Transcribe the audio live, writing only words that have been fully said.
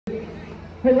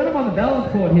Hey, when I'm on the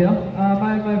balance board here,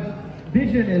 my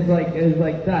vision is like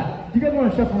that. Do you guys want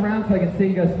to shuffle around so I can see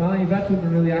you guys smiling? You've actually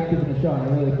been really active in the show, and I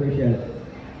really appreciate it.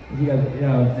 You guys,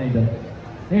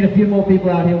 need a few more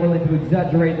people out here willing to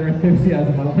exaggerate their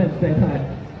enthusiasm on a Wednesday night.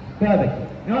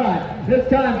 Perfect. All right, it's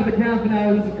time for the grand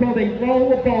finale. This is called a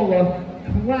roller bowler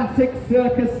classic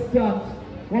circus stunt.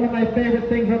 One of my favorite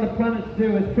things on the planet to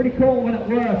do. It's pretty cool when it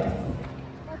works.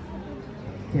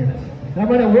 Damn it. And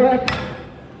when it works,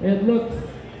 it looks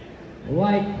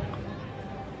like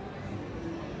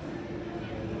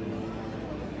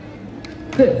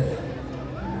this.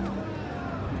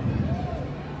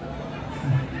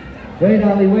 Wait,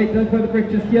 Ali, wait, don't throw the brick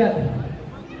just yet.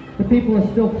 The people are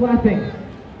still clapping.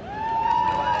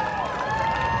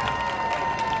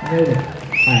 Amazing.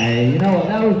 Hey, you know what,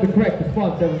 that was the correct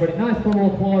response, everybody. Nice little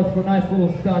applause for a nice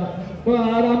little stunt. Well,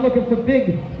 I'm looking for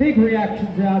big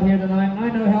reactions out here tonight.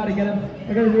 I know how to get them.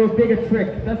 I gotta do a bigger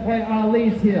trick. That's why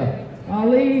Ali's here.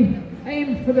 Ali,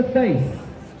 aim for the face.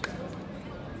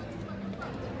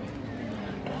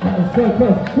 That was so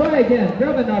close. Try again.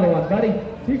 Grab another one, buddy.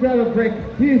 You grab a brick,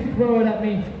 you throw it at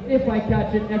me. If I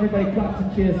catch it, everybody claps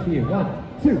and cheers for you. 1,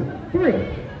 2, 3.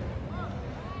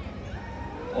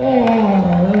 Oh,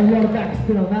 there was a lot of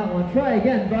backspin on that one. Try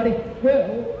again, buddy.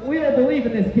 We all believe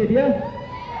in this kid, yeah?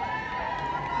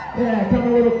 Yeah, come a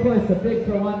little closer. Big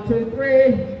for 1, 2,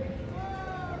 3.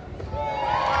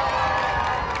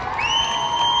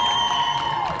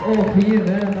 All for you,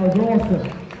 man. That was awesome.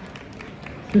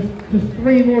 Just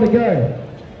 3 more to go.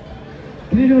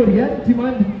 Can you do it again? Do you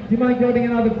mind grabbing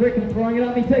another brick and throwing it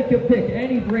at me? Take your pick.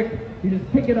 Any brick. You just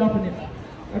pick it up and you...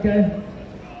 Okay.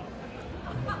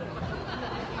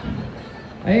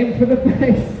 Aim for the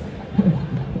face.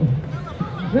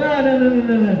 No.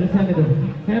 Just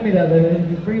hand me that.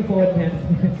 Just bring it forward, hands.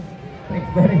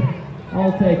 Thanks, buddy.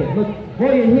 I'll take it. Look,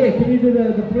 while you're here, can you do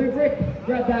the blue brick?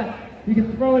 Grab that. You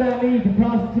can throw it at me. You can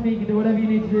pass it to me. You can do whatever you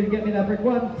need to do to get me that brick.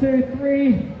 1, 2,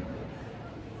 3.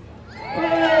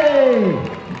 Hey!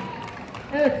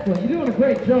 Excellent. You're doing a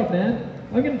great job, man.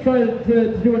 I'm going to try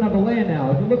to do another layer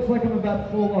now. If it looks like I'm about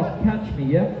to fall off, catch me,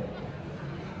 yeah?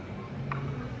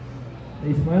 Are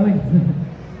you smiling?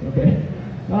 Okay.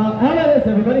 How about this,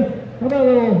 everybody? How about a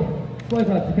little slow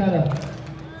clap to kind of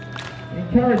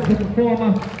encourage the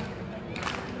performer?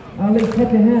 Ali,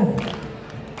 clap your hands.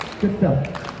 Good stuff.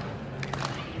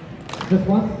 Just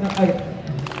once? No, okay.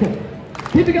 Cool.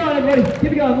 Keep it going, everybody.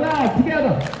 Keep it going. Loud,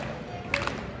 together.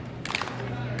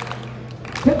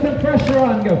 Put some pressure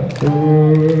on. Go.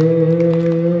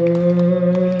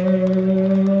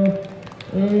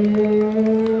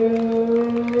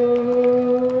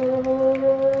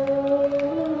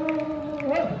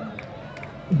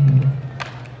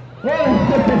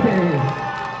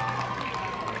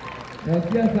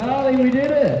 Yes, Ali, we did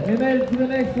it. We made it to the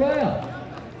next layer.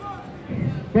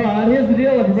 But here's the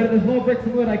deal, everybody. There's more bricks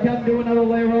and wood. I can't do another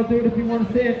layer. I'll do it if you want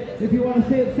to see it. If you want to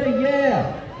see it, say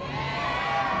yeah.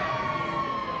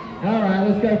 All right,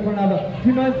 let's go for another. Do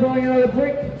you mind throwing another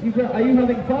brick? Are you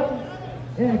having fun?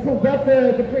 Yeah, cool. Grab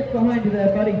the brick behind you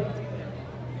there, buddy.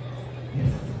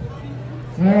 Yes.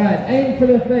 All right, aim for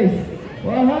the face.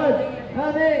 Well hard.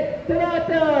 And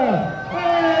ta-da-da!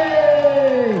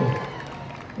 Hey!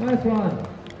 Nice one.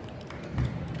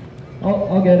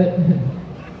 I'll get it.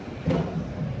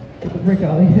 Get the brick,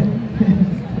 Ali.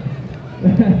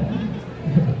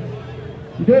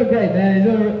 You're doing great, man.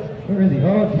 You're doing. Where is he?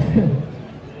 Oh.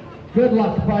 Good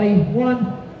luck, buddy.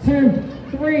 1, 2,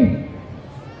 3.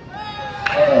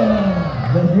 Oh,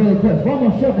 that was really close. One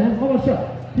more shot, man. One more shot.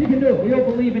 You can do it. We all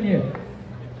believe in you.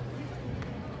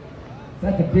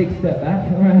 That's a big step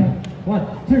back. All right.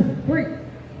 1, 2, 3.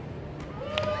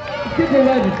 Super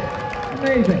legend.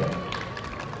 Amazing.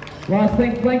 Last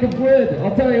thing, plank of wood.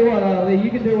 I'll tell you what, Ali, you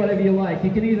can do whatever you like.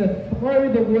 You can either throw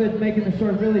the wood, making the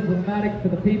show really dramatic for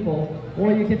the people,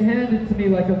 or you can hand it to me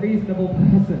like a reasonable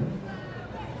person.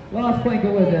 Last plank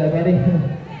of wood there, buddy.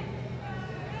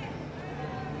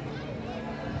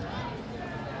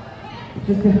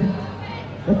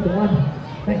 That's the one.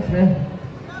 Thanks, man.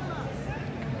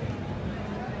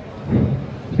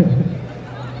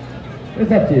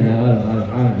 It's up to you, man. I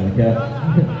don't really care.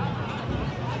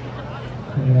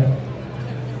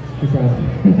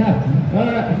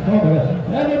 Alright.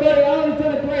 Everybody, Ali's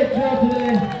done a great job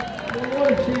today. What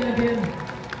a champion.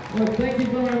 Look, thank you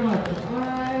very much.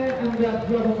 I am that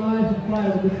juggle knives and fire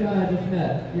with this guy I just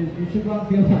met. You should run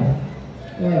for your life.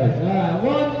 Alright,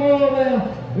 one more layer.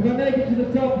 We're going to make it to the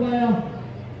top layer.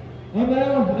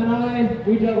 Amel and I,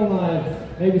 we juggle knives.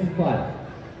 Maybe some fire.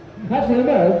 Actually,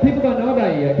 no, people don't know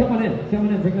about you yet. Come on in,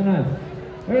 bring the knives.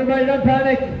 Everybody, don't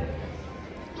panic.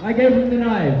 I gave him the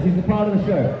knives. He's a part of the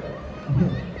show.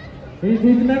 He's a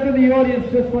member of the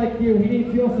audience just like you. He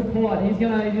needs your support. He's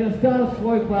gonna start a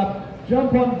slow clap,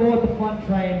 jump on board the fun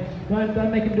train.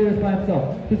 Don't make him do this by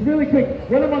himself. Just really quick,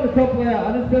 when I'm on the top layer,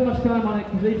 I don't spend much time on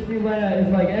it because each new layer is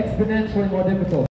like exponentially more difficult.